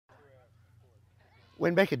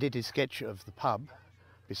When Becker did his sketch of the pub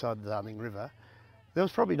beside the Darling River, there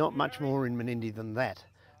was probably not much more in Menindee than that.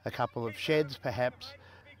 A couple of sheds, perhaps.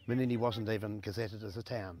 Menindee wasn't even gazetted as a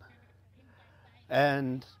town.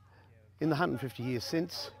 And in the 150 years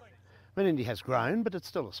since, Menindee has grown, but it's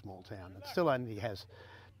still a small town. It still only has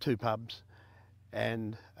 2 pubs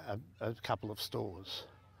and a couple of stores.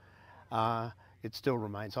 It still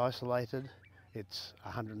remains isolated. It's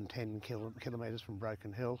 110 kilometres from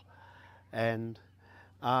Broken Hill, and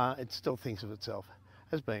it still thinks of itself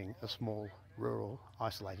as being a small, rural,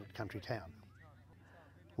 isolated country town.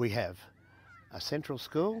 We have a central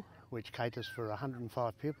school which caters for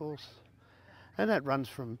 105 pupils, and that runs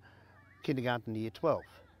from kindergarten to year 12.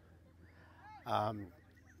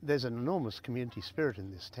 There's an enormous community spirit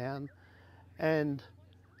in this town, and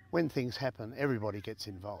when things happen, everybody gets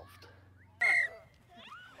involved.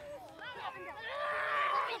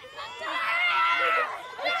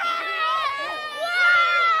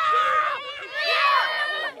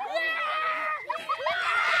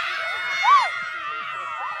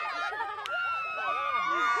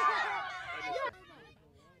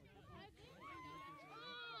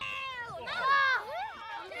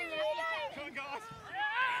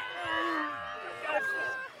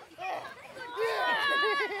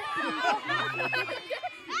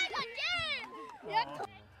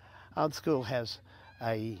 Our school has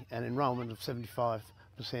an enrolment of 75%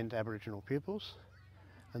 Aboriginal pupils,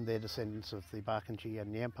 and they're descendants of the Barkindji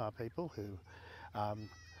and Yampa people who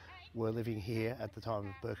were living here at the time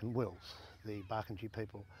of Burke and Wills. The Barkindji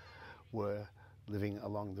people were living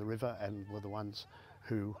along the river and were the ones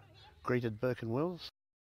who greeted Burke and Wills